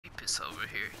this over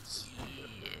here.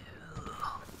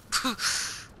 Yeah.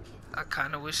 I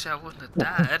kind of wish I wouldn't have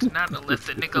died. Not have left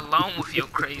the nigga alone with your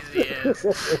crazy ass.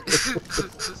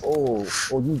 Oh,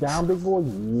 you down, big boy?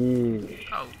 Yeah.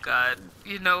 Oh God.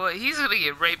 You know what? He's gonna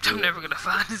get raped. I'm never gonna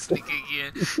find this nigga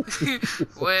again.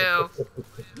 Well,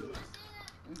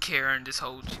 Karen, just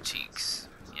hold your cheeks.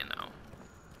 You know.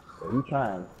 Are you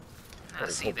trying? I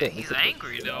see that he's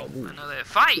angry though. I know that.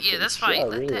 Fight, yeah, that's fight.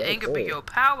 Let that anger be your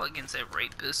power against that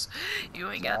rapist. You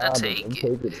ain't gotta take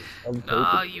it.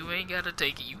 Nah, you ain't gotta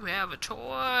take it. You have a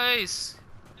choice.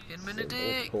 Hit him in the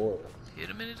dick. Hit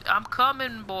him in the dick. I'm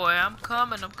coming, boy. I'm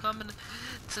coming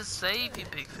to save you,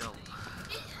 big fella.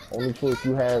 Only choice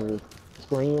you have is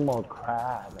scream or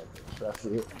cry, nigga. That's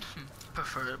it.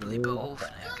 Preferably both,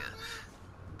 nigga.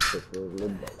 Preferably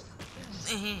both.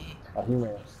 Oh,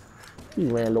 he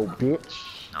ran, little bitch.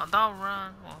 No, don't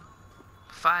run. Well,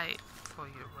 fight for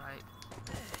your right.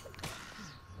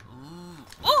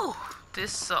 Ooh,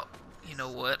 this so. You know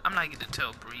what? I'm not gonna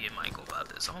tell Bree and Michael about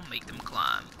this. I'm gonna make them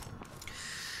climb.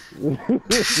 They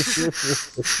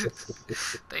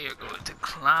are going to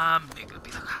climb, nigga.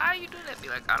 Be like, how you do that? Be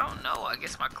like, I don't know. I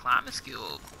guess my climbing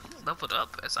skill leveled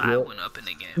up as I went up in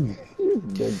the game.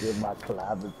 They get my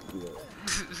climbing skill.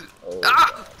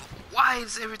 Ah! Why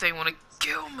does everything want to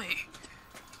kill me?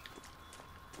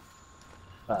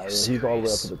 He's all the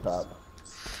way up to the top.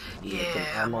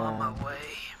 Yeah, I'm on my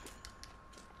way.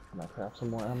 Can I craft some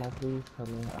more ammo, please? Tell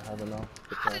me I have enough.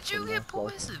 How did you get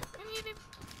poisoned?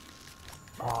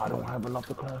 Oh, I don't have enough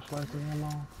to craft slicing ammo.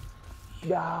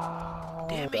 No.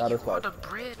 Damn it, you brought the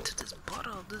bread to this butter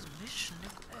of this mission,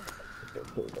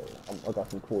 nigga. I got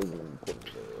some poison in the pudding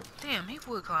there. Damn, he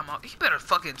would climb out. He better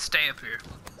fucking stay up here.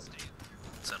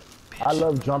 Son of a bitch. I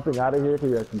love jumping out of here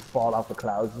because you fall off the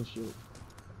clouds and shit.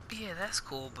 Yeah, that's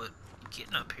cool, but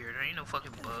getting up here, there ain't no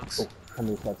fucking bugs. Oh, how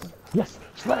many seconds? Yes!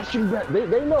 Slashing back!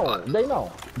 They know! They know!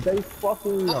 They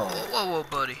fucking know! Whoa,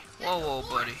 buddy. Whoa,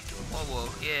 buddy. Whoa.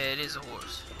 Yeah, it is a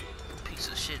horse. Piece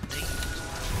of shit,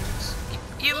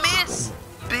 nigga. You miss,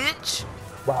 bitch!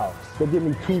 Wow, they give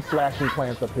me 2 slashing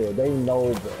plants up here. They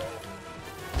know, bro.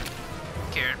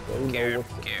 Karen.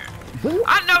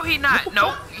 I know he not.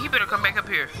 Nope. He better come back up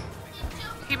here.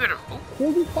 He better.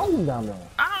 Who's he fighting down there?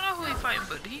 I don't know who he fighting,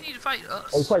 but he need to fight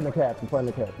us. Oh, he's fighting the cat. It's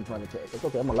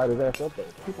okay. I'm gonna light his ass up though.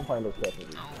 Keep on fighting those cats.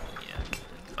 Oh, yeah.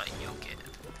 Fighting your cat.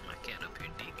 My cat up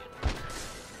here digging.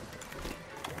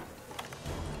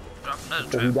 Drop another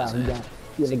trap. He's down.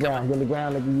 He in the ground, nigga. Yeah,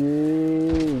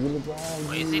 he's in the ground.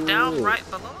 Wait, is he down right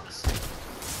below us?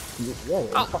 Yeah,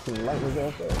 I'm fucking lighting his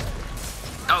ass up.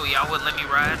 Oh, y'all wouldn't let me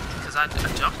ride? Because I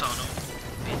jumped on him.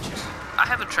 Bitches. I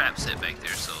have a trap set back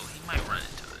there, so he might run into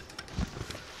it.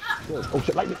 Oh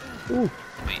shit, lightning! Ooh.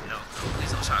 Wait, no,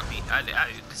 please don't shock me.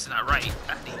 This is not right.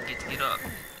 I didn't get to get up.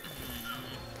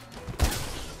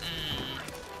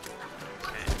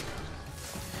 Okay.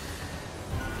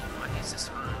 Why he's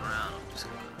just running around? I'm just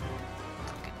gonna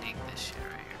fucking dig this shit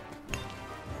right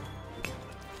here.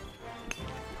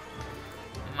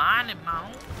 Minding my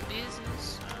own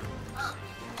business.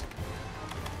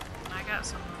 I got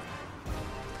some.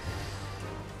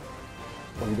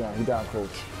 Oh, he down,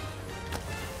 coach.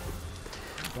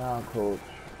 Down, coach.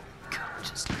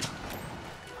 Just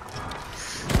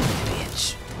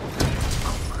bitch.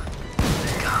 Oh my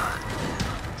god.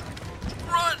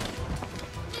 Run!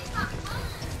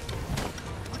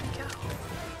 Where'd he go?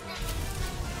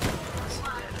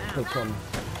 Take some.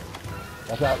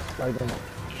 Watch out, right there.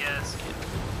 Yes.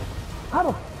 How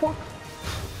the fuck?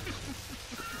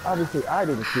 Obviously, I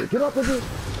didn't see it. Get up with it!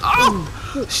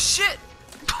 Oh! Shit!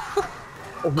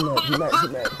 Oh, he mad.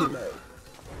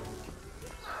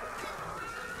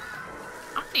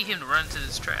 I need him to run to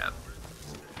this trap.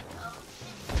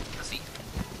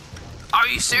 Are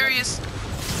you serious?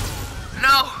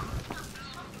 No!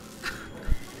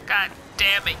 God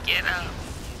damn it, get up.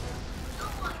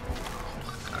 Oh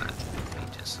my god. He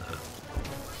just,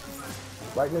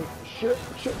 Lightning, shit.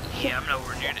 Yeah, I'm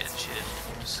nowhere near that shit.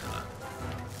 Just,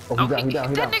 oh, he's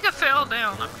down. That nigga fell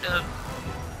down. I'm done.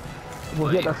 Well,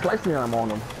 he had that slicing arm on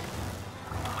him.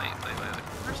 Wait.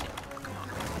 Where's he? Come on.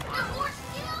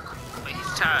 Wait,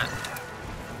 he's tired.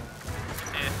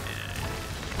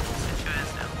 Sit your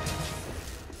ass down.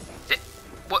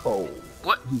 What? Oh.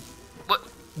 What?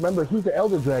 Remember, he's the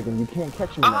Elder Dragon. You can't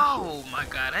catch him in that Oh my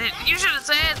god. You should have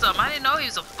said something. I didn't know he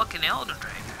was a fucking Elder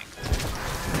Dragon.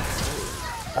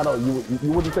 I know,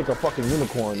 you wouldn't think a fucking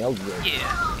unicorn Elder Dragon.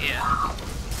 Yeah.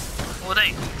 Well,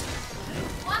 they...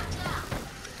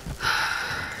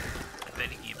 I bet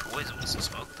he get poisoned with some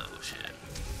smoke though, shit.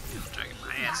 He'll dragging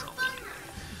my ass off.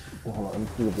 Well, hold on, let me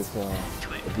see if these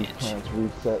plants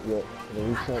reset yet. Did they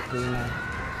reset, please?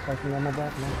 Slicing ammo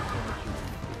back, man.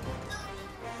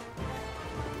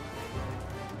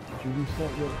 Did you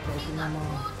reset your slicing ammo?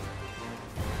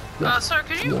 Sir,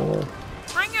 could you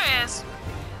bring your ass?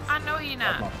 I know you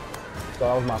not.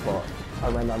 That was my fault. I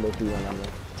ran down there, you ran down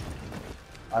there.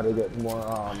 I had to get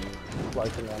more,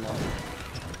 slicing ammo.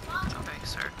 Okay,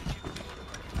 sir.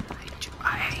 I hate you.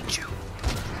 I hate you.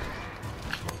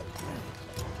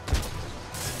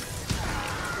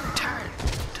 Turn.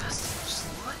 Dust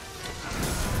slut.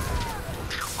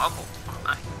 Oh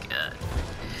my god.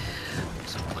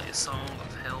 Just play a song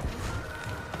of hell.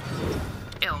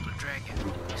 Elder Dragon.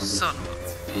 Son of a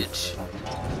bitch.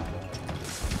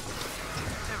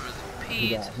 That really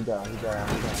peed. He down.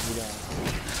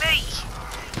 Hey!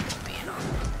 Being on.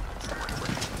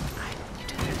 You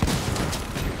did it.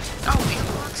 Oh, he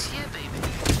walks here, baby. I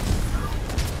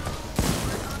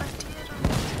thought I did.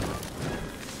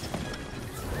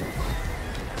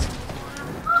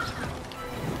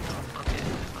 Okay.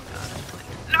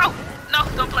 No,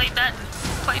 don't play that.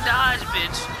 Play dodge,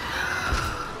 bitch.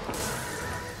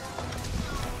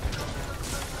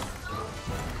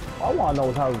 I want to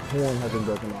know how his horn hasn't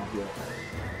broken off yet.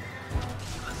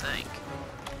 I think.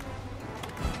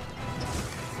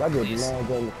 That did long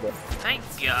damage, but Thank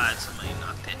God somebody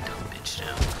knocked that dumb bitch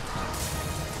down.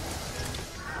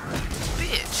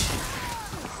 Bitch!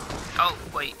 Oh,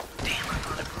 wait. Damn, I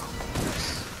thought it broke.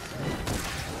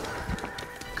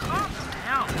 Calm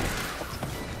down.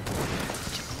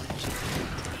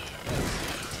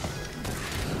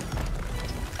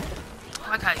 I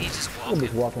like how he just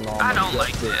walking. I don't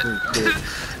like that.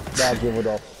 Not give it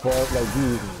a fuck, like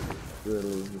Jesus.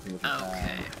 Really.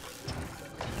 Okay.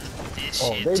 This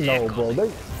Oh, shit they know, tickles. bro.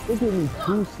 They give me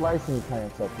 2 slicing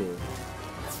plants up here.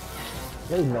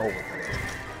 They know it.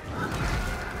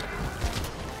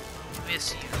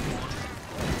 Miss you.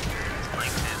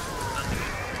 Like this.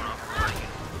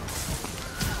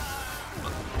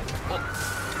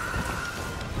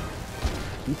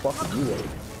 He fucking you up.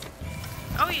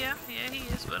 Oh yeah, he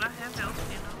is, but I have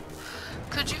health, you know.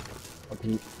 Could you?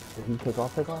 Did he take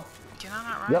off? Can I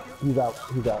not ride? Yep, he's out.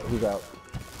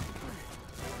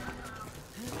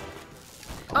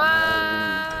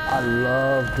 I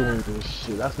love doing this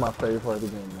shit. That's my favorite part of the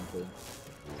game right there.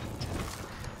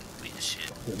 Be the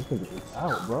shit. Yeah, we can get this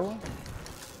out, bro.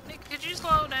 Nick, could you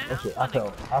slow down? Oh shit, I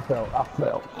fell.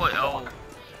 Wait, oh.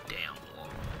 Damn.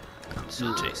 I'm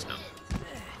still chasing him.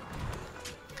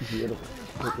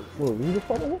 Whoa, you just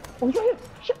fell over? Oh, he's right here.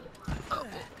 Shit. Oh,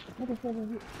 God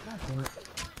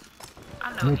I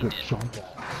know damn it. he Nigga, did. jump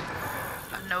out.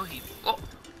 I know he. Oh,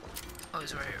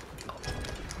 he's right here. Oh,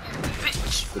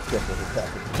 bitch. It's a trap.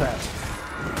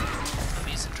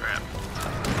 He's a trap.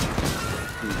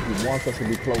 He wants us to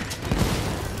be close. I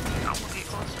want to get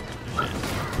closer.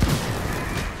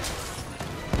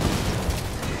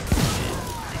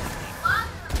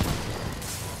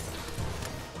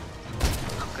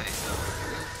 Okay.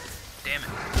 Damn it.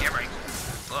 Get right.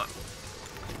 Fuck.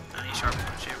 I need sharpen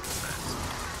my shit real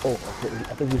fast. Oh, okay.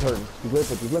 I think he's hurting.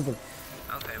 He's limping.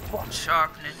 Okay,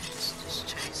 sharpening, just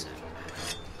chase it.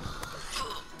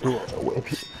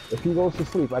 If he goes to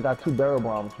sleep, I got 2 barrel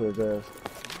bombs for his ass.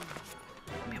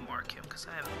 Let me mark him, because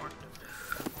I haven't marked him.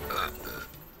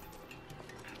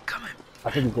 Come in.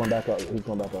 I think he's going back up.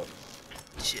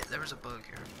 Shit, there was a bug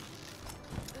here.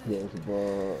 Yeah, it's a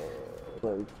bug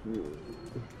right here.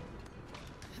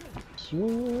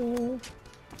 Swing.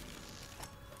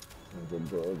 There's a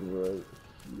bug right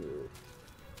here.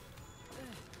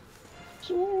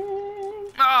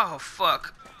 Swing. Oh,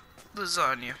 fuck.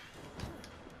 Lasagna.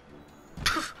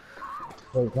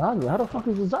 Lasagna? How the fuck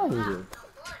is lasagna here?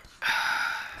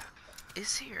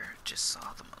 It's here. Just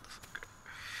saw the motherfucker.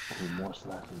 Oh, more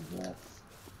slapping, yes.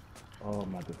 Oh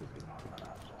my goodness.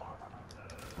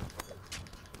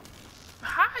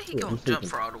 How he gonna jump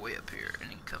for all the way up here and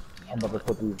then come? I'm about to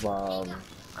put these all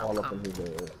up in his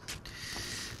head.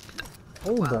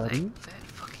 Hey, Wow, buddy. that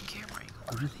fucking camera angle.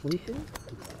 Are you sleeping?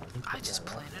 I just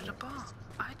planted a bomb.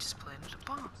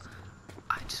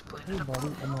 Hey,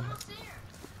 buddy. I'm gonna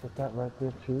put that right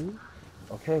there too.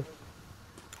 Okay.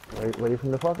 Ready for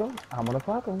me to fuck him? I'm gonna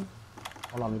fuck him.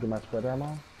 Hold on, let me get my spread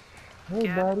ammo. Hey,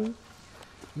 buddy.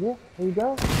 Yeah, here you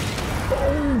go.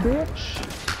 Boom, bitch.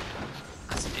 I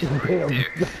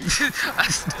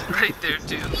stood right there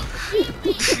too.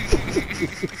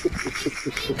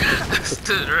 I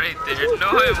stood right there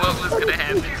knowing what was gonna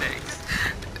happen next.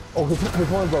 Oh, his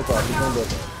horn broke off.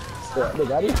 Yeah,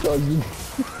 look, I didn't show you.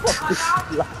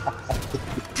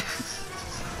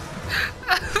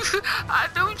 I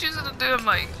know what you're gonna do. I'm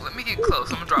like, let me get close.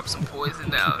 I'm gonna drop some poison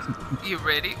down. You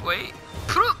ready? Wait.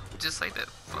 Just like that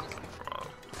fucking frog.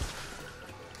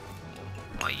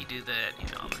 while you do that, you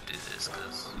know, I'm gonna do this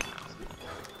because, you know,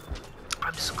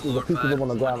 I'm just There's a piece of them on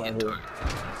the ground right here.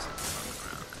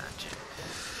 Gotcha.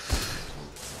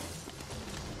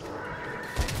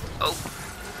 Oh.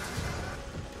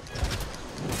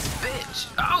 Bitch.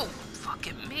 Oh,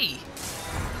 fucking me.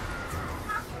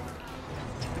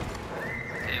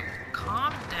 Okay,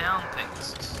 calm down,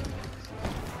 Pegasus.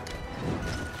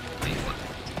 Wait, what?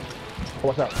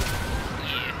 Watch out.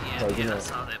 Yeah, I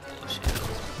saw that bullshit.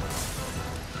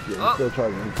 Yeah, he's still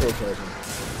charging, he's still charging.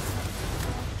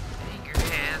 Finger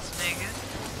ass nigga.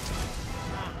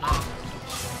 Oh no.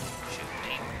 Shoot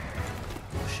me.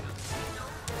 Shoot me.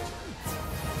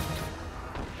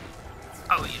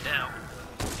 Oh, you down.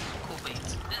 Cool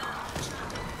beans.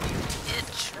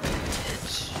 Itch.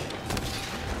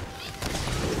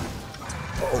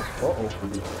 Uh-oh.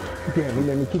 Damn, he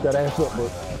made me keep that ass up,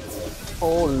 but...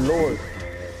 Oh, Lord.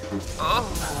 Oh,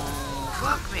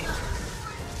 fuck me.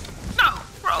 No,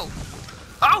 bro.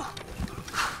 Oh!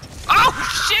 Oh,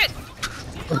 shit!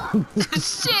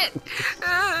 Shit!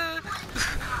 I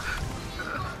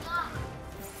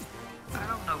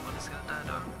don't know what it's gonna do,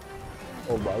 though.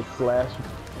 Oh, my slash.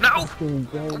 No!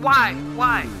 Why?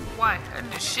 I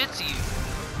didn't do shit to you.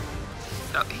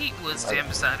 No, he would stand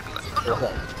beside and be like, oh, no.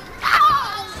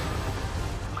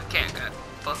 My cat got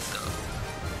fucked up.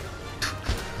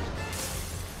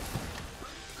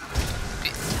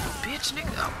 Bitch,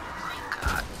 nigga. Oh my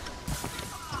god.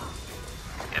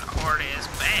 Got a hard ass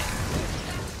back.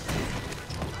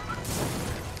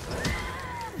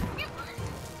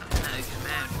 I'm not even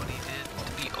mad what he did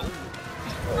to be old.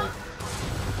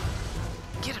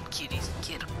 Get him, kitties.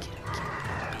 Get him, bitch.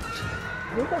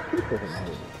 Where's that pizza in my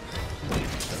head? I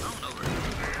don't know where.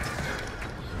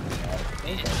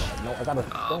 Bitch. No, I got a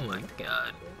Oh stone. my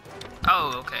god.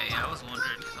 Oh, okay. I was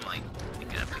wondering because I'm like,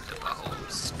 maybe I picked up a whole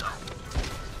stone.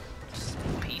 Just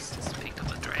pieces. Picked up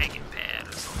a dragon pad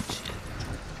or some shit.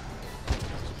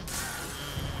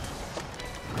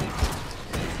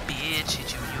 Bitch, hit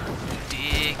you in your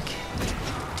dick.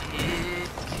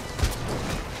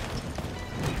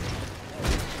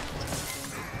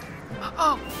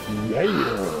 Oh! Yeah!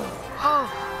 Oh!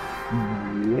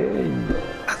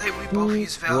 Yeah! I think we both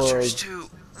use vouchers too.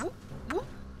 Whoop, whoop,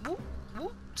 whoop,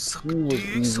 whoop. Suck a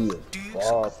dick, suck a dick,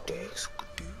 suck a dick, suck a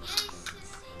dick.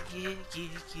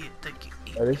 Yeah, thank you.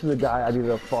 This is the guy I need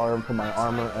to farm for my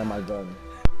armor and my gun.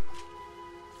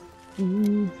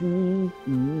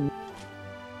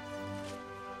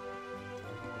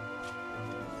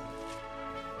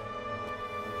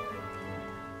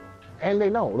 And they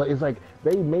know, like, it's like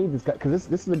they made this guy because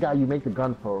this is the guy you make the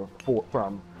gun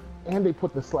from, and they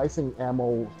put the slicing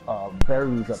ammo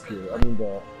berries up here. I mean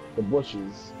the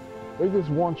bushes. They just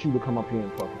want you to come up here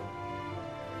and fuck it.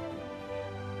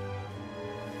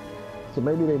 So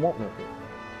maybe they won't nerf it.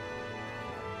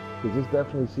 Because this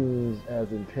definitely seems as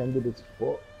intended as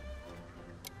fuck.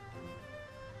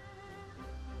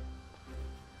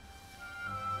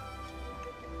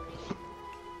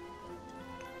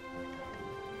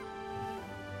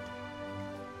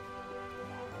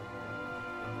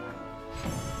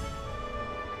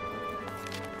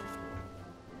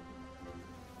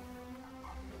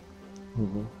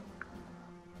 Mm-hmm.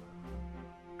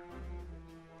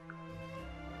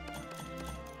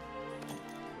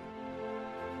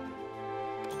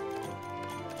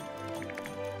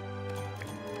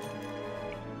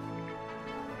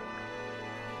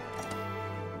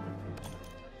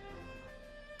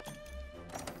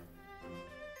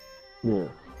 Yeah.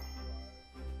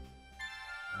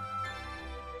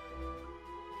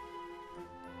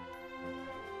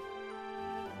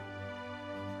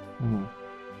 Mm-hmm.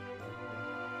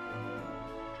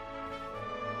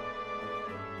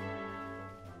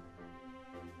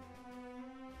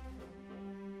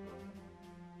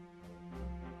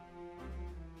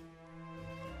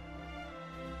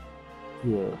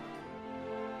 Yeah.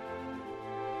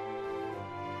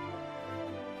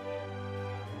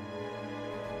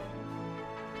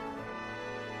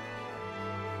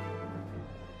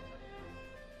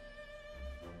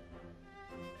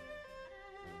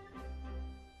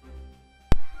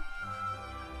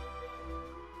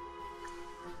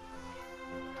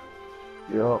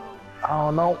 Yup. I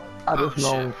don't know. I just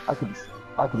know I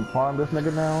can farm this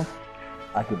nigga now.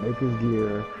 I can make his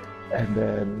gear, and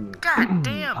then God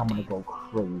damn, I'm gonna go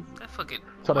crazy. That fucking.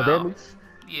 So the damage?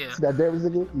 Yeah. See that damage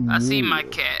again? I see my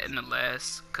cat in the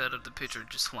last cut of the picture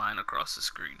just flying across the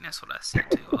screen. That's what I see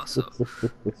too. Also,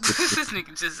 this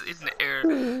nigga just in the air,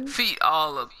 feet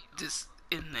all up, just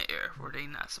in the air where they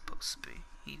not supposed to be.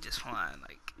 He just flying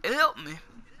like, help me.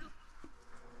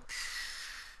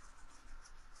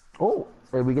 Oh,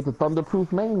 and we get the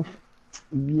thunderproof main.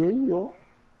 Yeah.